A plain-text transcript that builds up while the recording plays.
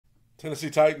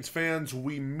Tennessee Titans fans,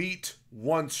 we meet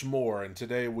once more, and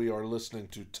today we are listening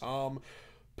to Tom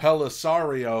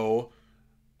Pelissero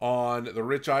on the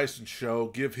Rich Eisen Show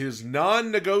give his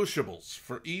non-negotiables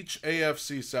for each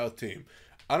AFC South team.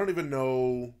 I don't even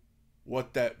know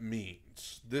what that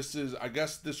means. I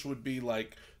guess this would be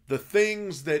like the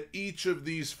things that each of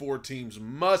these four teams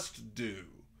must do,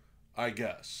 I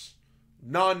guess.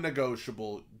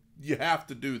 Non-negotiable, you have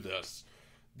to do this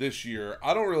year.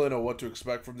 I don't really know what to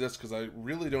expect from this because I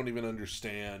really don't even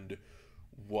understand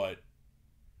what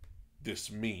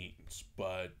this means.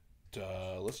 But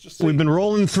let's just see. We've been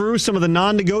rolling through some of the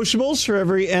non-negotiables for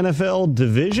every NFL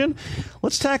division.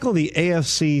 Let's tackle the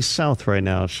AFC South right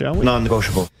now, shall we?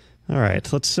 Non-negotiable. All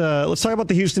right, let's talk about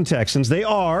the Houston Texans. They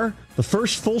are the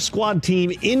first full squad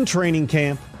team in training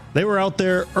camp. They were out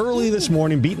there early this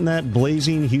morning beating that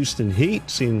blazing Houston Heat,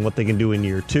 seeing what they can do in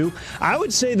year two. I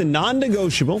would say the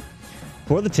non-negotiable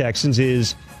for the Texans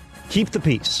is keep the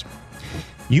peace.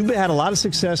 You had a lot of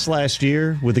success last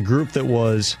year with a group that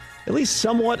was at least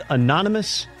somewhat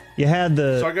anonymous. You had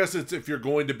So I guess it's if you're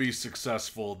going to be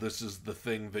successful, this is the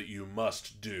thing that you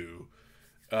must do.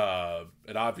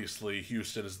 And obviously,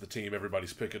 Houston is the team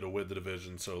everybody's picking to win the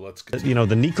division, so let's continue. You know,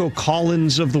 the Nico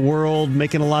Collins of the world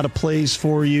making a lot of plays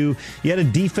for you. You had a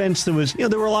defense that was, there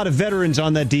were a lot of veterans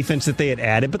on that defense that they had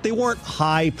added, but they weren't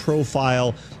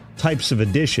high-profile types of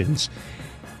additions.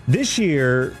 This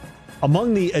year,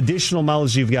 among the additional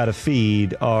mouths you've got to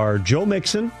feed are Joe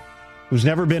Mixon, who's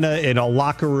never been in a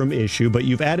locker room issue, but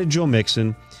you've added Joe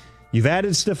Mixon. You've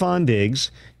added Stephon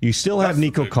Diggs. You still have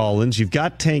Nico Collins. You've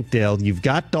got Tank Dell. You've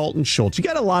got Dalton Schultz. You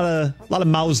got a lot of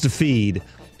mouths to feed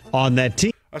on that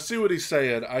team. I see what he's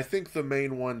saying. I think the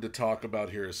main one to talk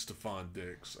about here is Stephon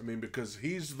Diggs. I mean, because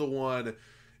he's the one,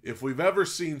 if we've ever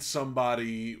seen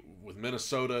somebody with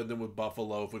Minnesota and then with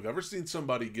Buffalo, if we've ever seen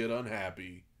somebody get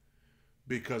unhappy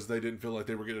because they didn't feel like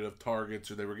they were getting enough targets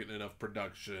or they were getting enough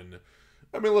production,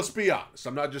 I mean, let's be honest.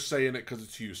 I'm not just saying it because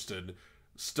it's Houston.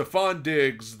 Stephon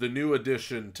Diggs, the new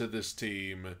addition to this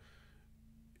team,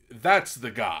 that's the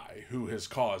guy who has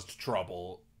caused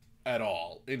trouble at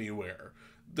all, anywhere.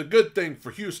 The good thing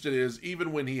for Houston is,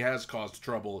 even when he has caused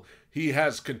trouble, he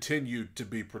has continued to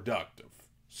be productive.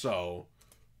 So,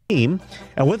 and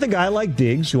with a guy like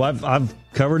Diggs, who I've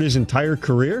covered his entire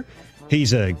career,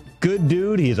 he's a good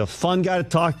dude. He's a fun guy to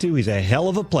talk to. He's a hell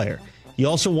of a player. He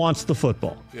also wants the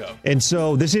football. Yeah. And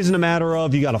so this isn't a matter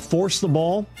of you got to force the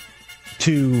ball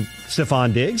to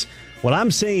Stephon Diggs. What I'm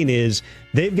saying is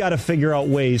they've got to figure out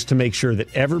ways to make sure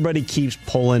that everybody keeps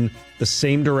pulling the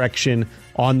same direction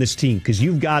on this team, because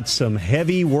you've got some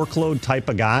heavy workload type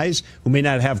of guys who may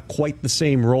not have quite the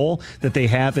same role that they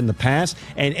have in the past.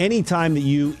 And anytime that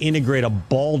you integrate a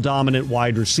ball-dominant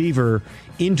wide receiver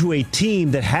into a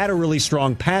team that had a really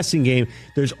strong passing game,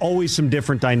 there's always some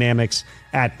different dynamics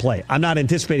at play. I'm not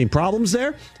anticipating problems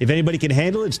there. If anybody can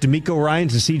handle it, it's DeMeco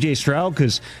Ryans and C.J. Stroud,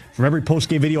 because from every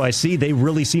post-game video I see, they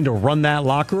really seem to run that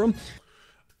locker room.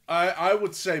 I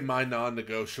would say my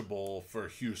non-negotiable for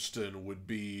Houston would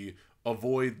be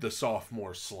avoid the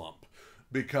sophomore slump,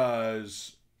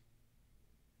 because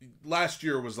last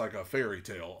year was like a fairy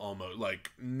tale almost.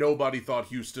 Like, nobody thought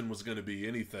Houston was going to be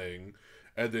anything,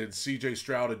 and then C.J.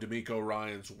 Stroud and DeMeco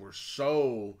Ryans were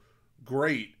so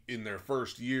great in their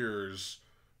first years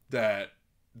that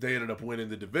they ended up winning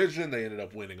the division. They ended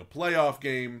up winning a playoff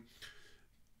game.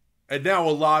 And now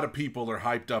a lot of people are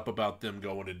hyped up about them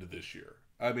going into this year.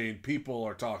 I mean, people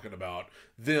are talking about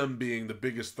them being the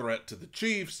biggest threat to the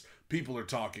Chiefs. People are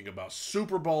talking about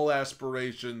Super Bowl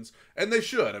aspirations, and they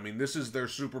should. I mean, this is their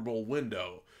Super Bowl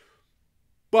window.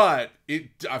 But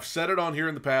I've said it on here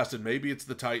in the past, and maybe it's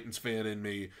the Titans fan in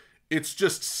me. It's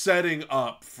just setting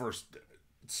up for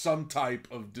some type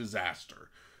of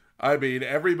disaster. I mean,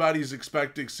 everybody's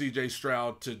expecting C.J.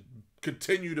 Stroud to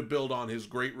continue to build on his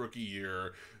great rookie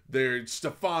year. There's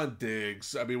Stephon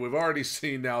Diggs. I mean, we've already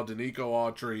seen now Danico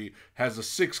Autry has a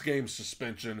 6-game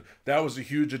suspension. That was a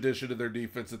huge addition to their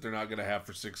defense that they're not going to have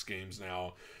for 6 games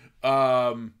now.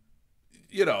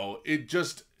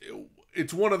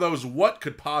 It's one of those what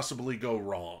could possibly go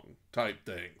wrong type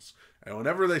things. And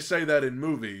whenever they say that in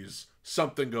movies,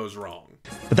 something goes wrong.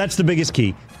 But that's the biggest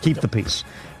key. Keep the peace.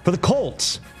 For the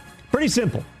Colts, pretty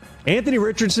simple. Anthony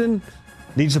Richardson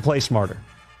needs to play smarter.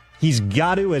 He's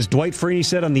got to, as Dwight Freeney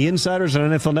said on The Insiders on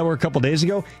NFL Network a couple days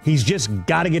ago, he's just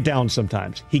got to get down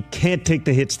sometimes. He can't take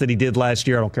the hits that he did last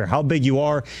year. I don't care how big you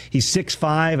are. He's 6'5".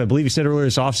 I believe he said earlier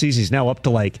this offseason he's now up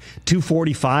to like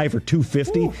 245 or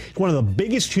 250. Ooh. One of the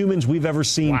biggest humans we've ever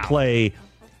seen play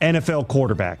NFL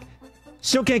quarterback.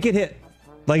 Still can't get hit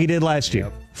like he did last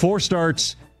year. 4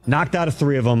 starts, knocked out of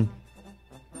 3 of them.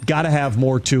 Got to have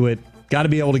more to it. Got to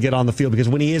be able to get on the field because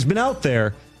when he has been out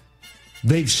there,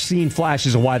 they've seen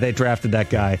flashes of why they drafted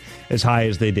that guy as high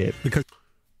as they did. Because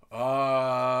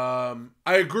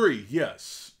I agree.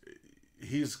 Yes,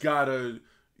 he's got to.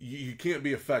 You can't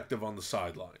be effective on the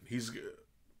sideline. He's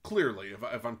clearly,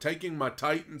 if I'm taking my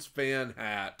Titans fan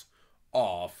hat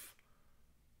off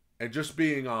and just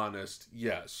being honest,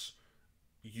 yes,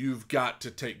 you've got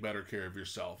to take better care of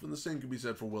yourself. And the same can be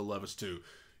said for Will Levis too.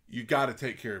 You got to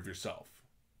take care of yourself.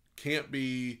 Can't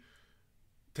be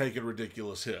taking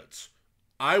ridiculous hits.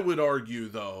 I would argue,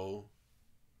 though,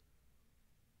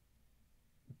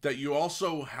 that you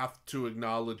also have to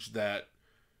acknowledge that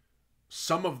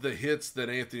some of the hits that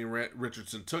Anthony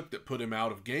Richardson took that put him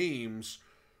out of games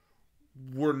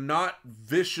were not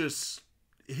vicious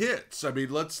hits. I mean,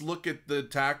 let's look at the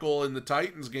tackle in the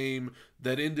Titans game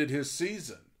that ended his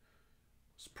season.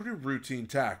 It's a pretty routine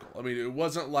tackle. I mean, it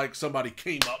wasn't like somebody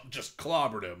came up and just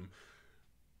clobbered him.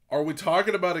 Are we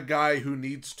talking about a guy who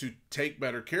needs to take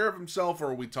better care of himself, or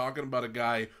are we talking about a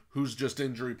guy who's just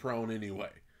injury prone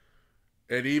anyway?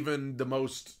 And even the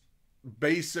most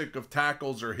basic of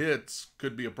tackles or hits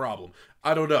could be a problem.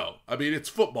 I don't know. I mean, it's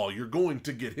football. You're going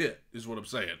to get hit, is what I'm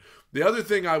saying. The other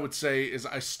thing I would say is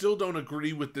I still don't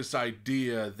agree with this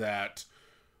idea that,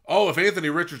 oh, if Anthony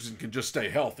Richardson can just stay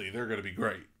healthy, they're going to be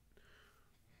great.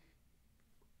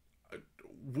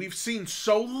 We've seen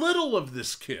so little of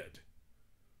this kid.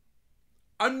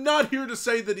 I'm not here to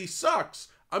say that he sucks.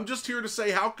 I'm just here to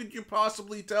say, how could you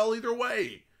possibly tell either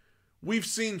way? We've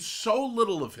seen so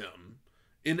little of him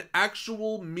in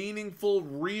actual, meaningful,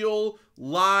 real,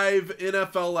 live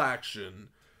NFL action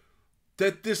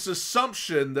that this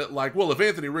assumption that, like, well, if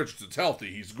Anthony Richardson's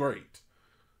healthy, he's great.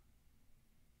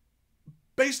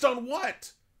 Based on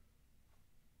what?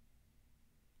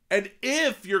 And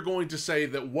if you're going to say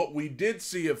that what we did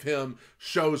see of him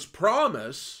shows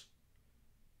promise,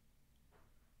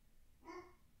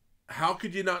 how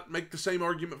could you not make the same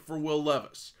argument for Will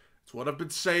Levis? It's what I've been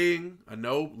saying. I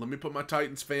know, let me put my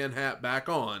Titans fan hat back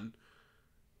on.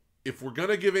 If we're going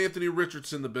to give Anthony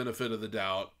Richardson the benefit of the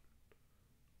doubt,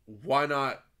 why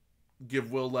not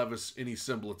give Will Levis any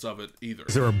semblance of it either?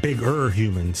 There are bigger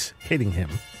humans hitting him.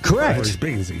 Correct. As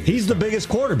big as he is. He's the biggest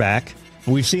quarterback.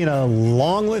 We've seen a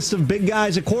long list of big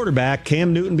guys at quarterback,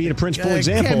 Cam Newton being a principal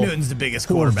example. Cam Newton's the biggest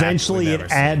quarterback. Eventually it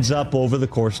adds up over the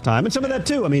course of time. And some of that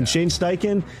too. I mean, Shane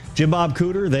Steichen, Jim Bob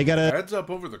Cooter, they got to... Adds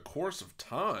up over the course of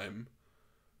time.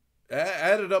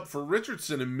 Added up for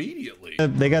Richardson immediately.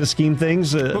 They got to scheme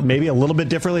things maybe a little bit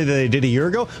differently than they did a year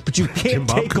ago, but you can't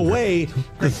take away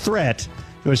the threat.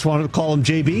 You just wanted to call him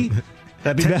JB?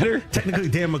 That'd be better? Technically,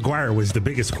 Dan McGuire was the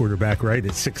biggest quarterback, right?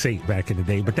 At 6'8" back in the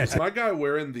day, but that's... My guy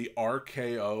wearing the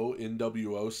RKO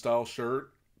NWO style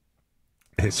shirt.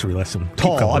 History lesson.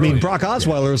 Tall. I mean, Brock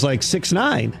Osweiler was like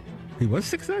 6'9". He was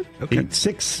 6'9"?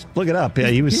 Okay. Look it up. Yeah,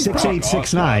 he was 6'8",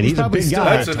 6'9". He's a big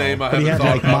guy. That's a name I but haven't he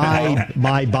had thought like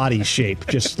my body shape,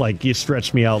 just like you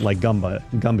stretched me out like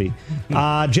Gumby.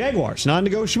 Jaguars,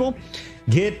 non-negotiable.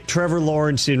 Get Trevor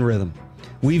Lawrence in rhythm.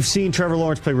 We've seen Trevor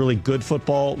Lawrence play really good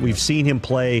football. We've seen him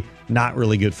play not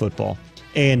really good football.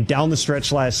 And down the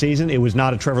stretch last season, it was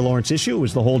not a Trevor Lawrence issue. It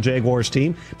was the whole Jaguars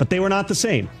team. But they were not the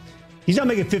same. He's not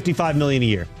making $55 million a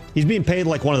year. He's being paid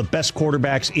like one of the best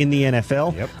quarterbacks in the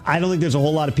NFL. Yep. I don't think there's a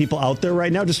whole lot of people out there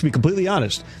right now, just to be completely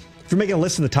honest. If you're making a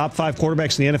list of the top 5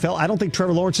 quarterbacks in the NFL, I don't think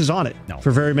Trevor Lawrence is on it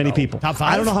for very many people. Top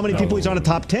 5? I don't know how many people he's on a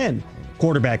top 10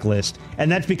 quarterback list,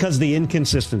 and that's because of the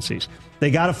inconsistencies.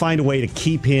 They got to find a way to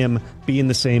keep him being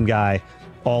the same guy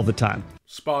all the time.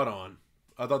 Spot on.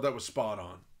 I thought that was spot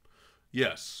on.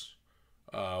 Yes.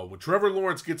 When Trevor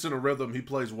Lawrence gets in a rhythm, he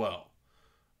plays well.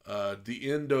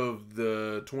 The end of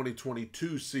the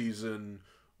 2022 season,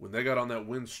 when they got on that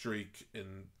win streak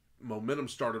and momentum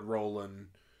started rolling,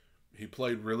 he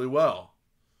played really well.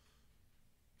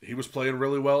 He was playing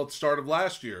really well at the start of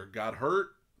last year. Got hurt.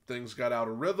 Things got out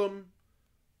of rhythm.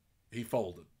 He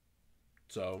folded.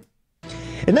 So...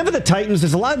 And then for the Titans,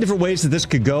 there's a lot of different ways that this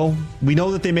could go. We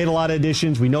know that they made a lot of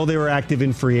additions. We know they were active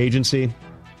in free agency.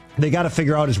 They got to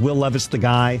figure out, is Will Levis the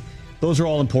guy? Those are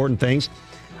all important things.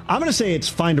 I'm going to say it's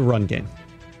find a run game.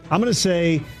 I'm going to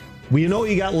say, we know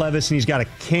you got Levis, and he's got a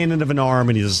cannon of an arm,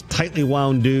 and he's a tightly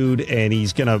wound dude, and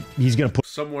he's gonna put...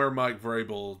 Somewhere Mike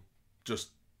Vrabel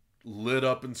just lit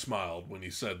up and smiled when he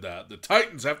said that. The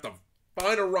Titans have to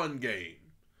find a run game.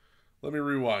 Let me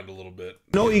rewind a little bit.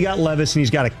 No, you got Levis, and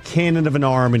he's got a cannon of an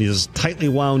arm, and he's a tightly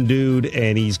wound dude,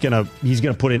 and he's gonna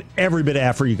put in every bit of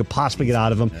effort you could possibly get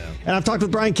out of him. Yeah. And I've talked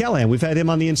with Brian Callahan. We've had him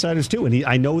on the Insiders too, and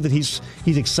I know that he's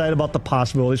excited about the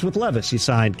possibilities with Levis. He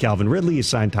signed Calvin Ridley, he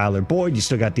signed Tyler Boyd, you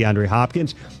still got DeAndre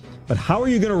Hopkins. But how are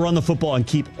you going to run the football and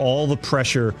keep all the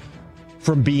pressure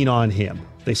from being on him.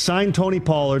 They signed Tony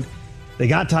Pollard. They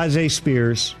got Tyjae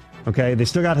Spears. Okay, they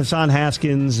still got Hassan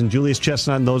Haskins and Julius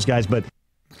Chestnut and those guys, but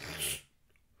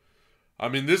I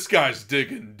mean, this guy's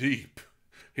digging deep.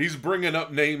 He's bringing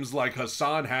up names like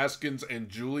Hassan Haskins and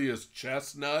Julius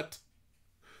Chestnut.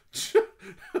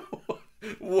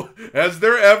 Has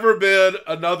there ever been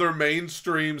another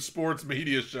mainstream sports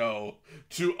media show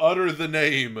to utter the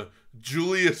name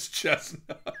Julius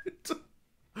Chestnut?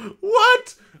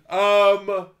 What?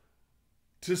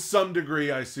 To some degree,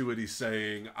 I see what he's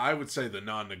saying. I would say the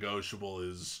non-negotiable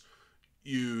is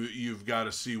you've got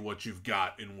to see what you've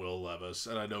got in Will Levis,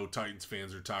 and I know Titans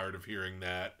fans are tired of hearing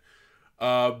that.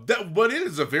 But it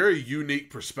is a very unique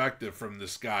perspective from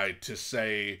this guy to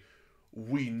say,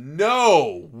 we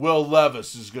know Will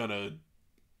Levis is going to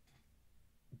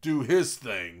do his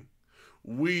thing.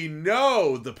 We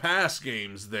know the pass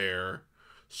game's there,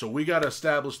 so we got to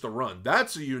establish the run.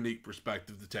 That's a unique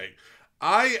perspective to take.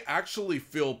 I actually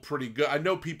feel pretty good. I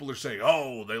know people are saying,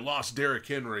 oh, they lost Derrick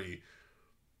Henry.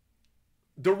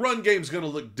 The run game's going to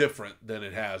look different than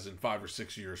it has in 5 or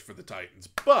 6 years for the Titans.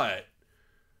 But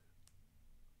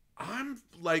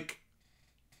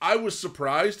I was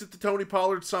surprised at the Tony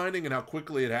Pollard signing and how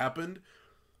quickly it happened.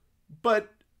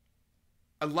 But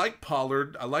I like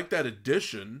Pollard. I like that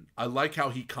addition. I like how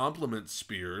he complements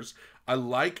Spears.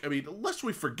 Lest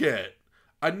we forget,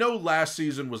 I know last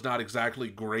season was not exactly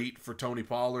great for Tony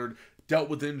Pollard. Dealt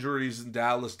with injuries in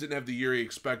Dallas. Didn't have the year he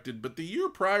expected. But the year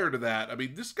prior to that,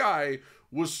 this guy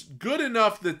was good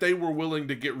enough that they were willing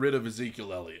to get rid of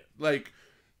Ezekiel Elliott.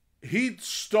 He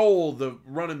stole the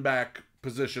running back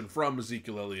position from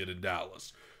Ezekiel Elliott in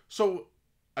Dallas. So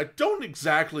I don't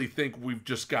exactly think we've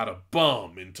just got a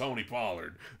bum in Tony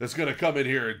Pollard that's going to come in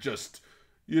here and just,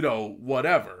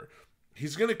 whatever.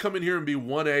 He's going to come in here and be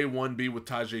 1A, 1B with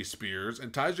Tyjae Spears.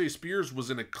 And Tyjae Spears was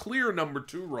in a clear number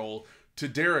 2 role to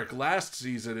Derek last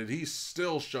season, and he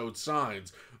still showed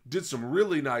signs. Did some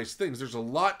really nice things. There's a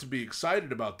lot to be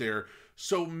excited about there.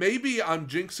 So maybe I'm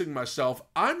jinxing myself.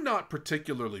 I'm not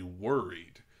particularly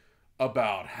worried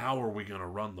about how are we going to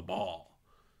run the ball.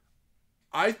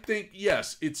 I think,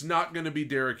 yes, it's not going to be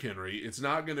Derrick Henry. It's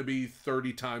not going to be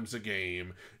 30 times a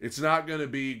game. It's not going to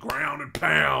be ground and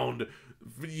pound,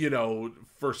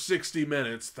 for 60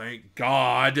 minutes, thank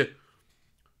God.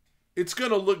 It's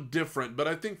going to look different, but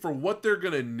I think for what they're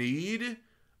going to need,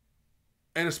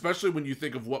 and especially when you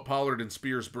think of what Pollard and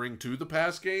Spears bring to the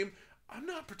pass game, I'm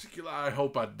not particularly, I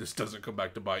hope this doesn't come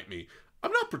back to bite me.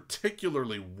 I'm not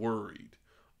particularly worried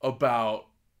about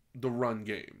the run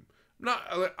game.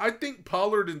 I think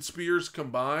Pollard and Spears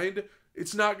combined,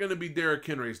 it's not going to be Derrick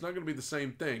Henry. It's not going to be the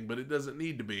same thing, but it doesn't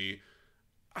need to be.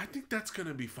 I think that's going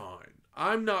to be fine.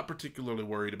 I'm not particularly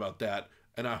worried about that,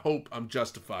 and I hope I'm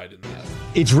justified in that.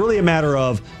 It's really a matter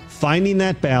of finding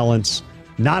that balance,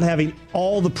 not having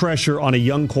all the pressure on a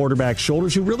young quarterback's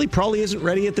shoulders who really probably isn't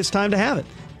ready at this time to have it.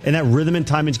 And that rhythm and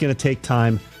timing is going to take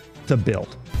time to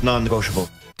build. Non-negotiable.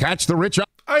 Catch the rich.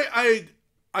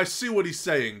 I see what he's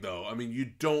saying, though. You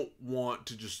don't want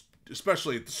to just,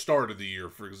 especially at the start of the year,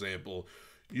 for example,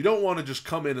 you don't want to just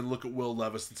come in and look at Will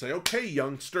Levis and say, okay,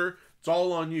 youngster, it's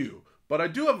all on you. But I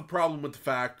do have a problem with the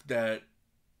fact that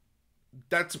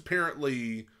that's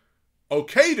apparently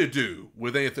okay to do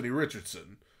with Anthony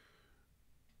Richardson.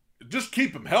 Just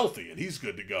keep him healthy and he's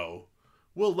good to go.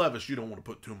 Will Levis, you don't want to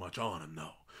put too much on him,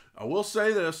 though. I will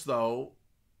say this, though.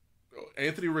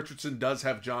 Anthony Richardson does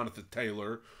have Jonathan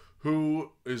Taylor,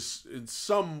 who is in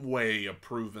some way a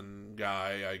proven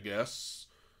guy, I guess.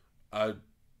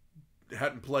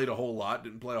 Hadn't played a whole lot.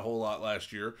 Didn't play a whole lot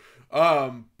last year.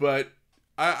 But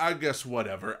I guess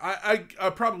whatever. I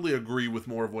probably agree with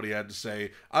more of what he had to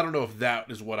say. I don't know if that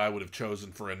is what I would have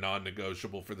chosen for a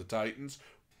non-negotiable for the Titans.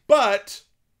 But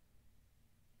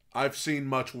I've seen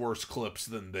much worse clips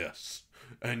than this.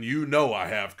 And I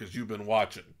have because you've been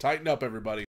watching. Tighten up, everybody.